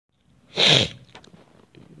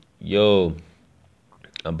Yo,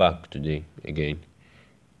 I'm back today again.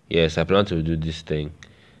 Yes, I plan to do this thing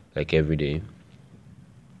like every day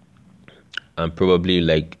and probably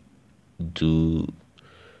like do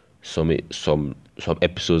some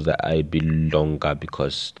episodes that I be longer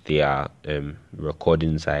because they are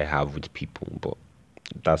recordings I have with people. But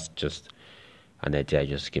that's just an idea I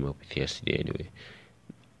just came up with yesterday anyway.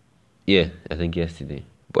 Yeah, I think yesterday.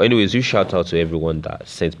 But anyways, you shout out to everyone that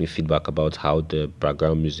sent me feedback about how the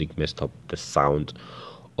background music messed up the sound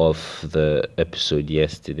of the episode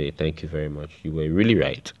yesterday. Thank you very much. You were really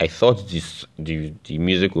right. I thought the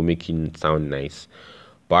music will make it sound nice,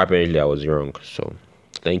 but apparently I was wrong. So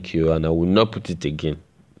thank you, and I will not put it again.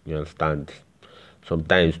 You understand?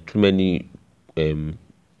 Sometimes too many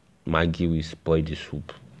Maggie will spoil the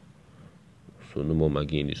soup. So no more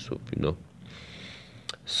Maggie in the soup, you know.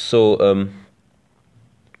 So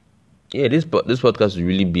yeah, this podcast will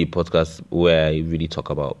really be a podcast where I really talk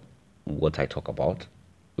about what I talk about,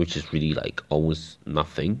 which is really like almost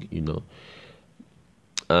nothing, you know.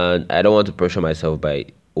 And I don't want to pressure myself by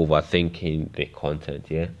overthinking the content.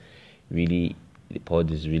 Yeah, really, the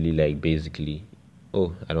pod is really like basically.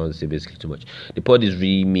 Oh, I don't want to say basically too much. The pod is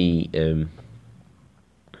really me.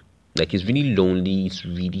 Like it's really lonely. It's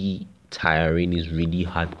really tiring. It's really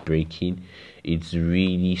heartbreaking. It's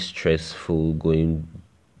really stressful going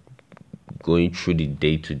through the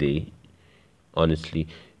day to day, honestly,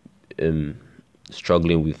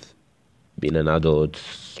 struggling with being an adult,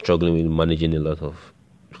 struggling with managing a lot of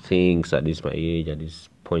things at this my age, at this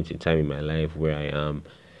point in time in my life where I am,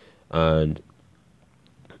 and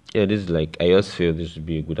yeah, this is like I just feel this would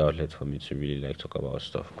be a good outlet for me to really like talk about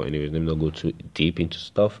stuff. But anyways, let me not go too deep into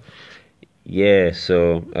stuff. Yeah,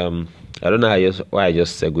 so I don't know why I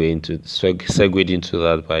just segued into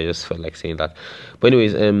that, but I just felt like saying that. But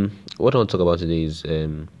anyways, what I want to talk about today is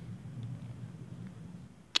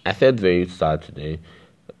I felt very sad today.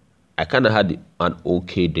 I kind of had an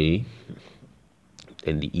okay day.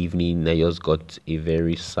 In the evening, I just got a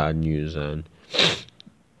very sad news, and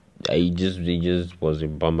it just was a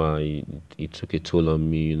bummer. It took a toll on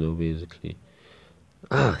me, you know, basically.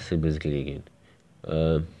 Say basically again.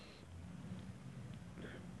 Um,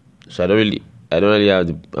 so I don't really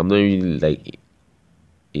I'm not really like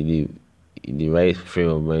in the right frame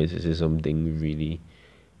of mind to say something really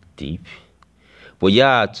deep. But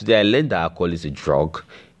yeah, today I learned that alcohol is a drug.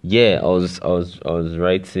 Yeah, I was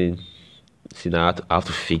writing. See, now I have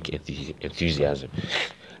to fake enthusiasm.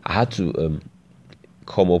 I had to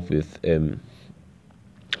come up with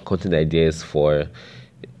content ideas for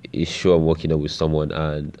a show I'm working on with someone,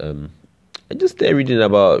 and I just started reading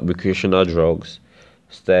about recreational drugs.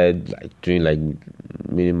 Started like doing like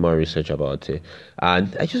minimal research about it,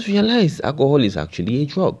 and I just realized alcohol is actually a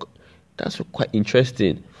drug. That's quite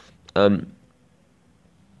interesting. Um,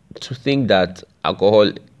 to think that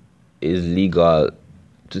alcohol is legal,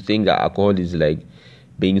 to think that alcohol is like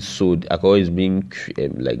being sold, alcohol is being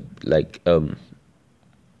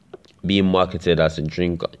being marketed as a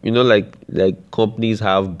drink. You know, like companies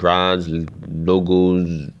have brands,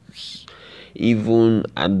 logos, even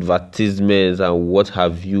advertisements and what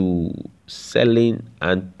have you, selling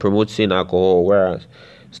and promoting alcohol. Whereas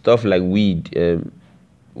stuff like weed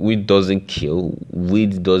doesn't kill.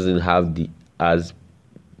 Weed doesn't have the as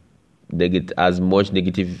much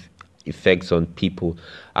negative effects on people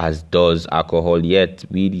as does alcohol. Yet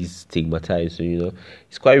weed is stigmatized. So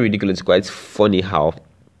it's quite ridiculous. It's quite funny how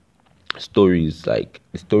stories, like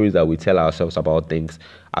the stories that we tell ourselves about things,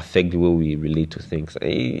 affect the way we relate to things.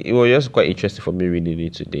 It was just quite interesting for me reading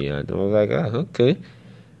it today, and I was like, okay,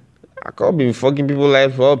 I can't be fucking people's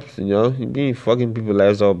lives up. You've been fucking people's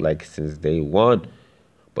lives up like since day one.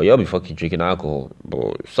 But y'all be fucking drinking alcohol.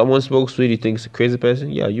 But if someone smokes weed, you think it's a crazy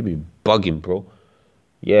person? Yeah, you be bugging, bro.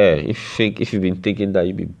 Yeah, if you've been thinking that,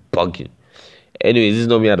 you be bugging. Anyways, this is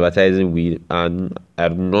not me advertising weed, and I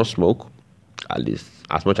do not smoke, at least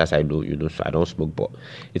as much as I know, so I don't smoke. But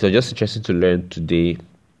it was just interesting to learn today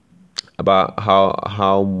about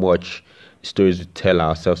how much stories we tell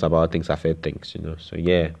ourselves about things affect things, So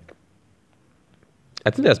yeah, I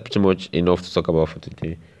think that's pretty much enough to talk about for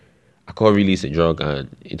today. Alcohol really is a drug,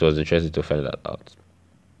 and it was interesting to find that out.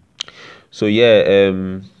 So yeah,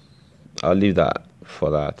 I'll leave that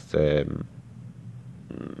for that.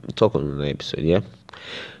 Talk on an episode, yeah.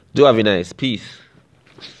 Do have a nice peace.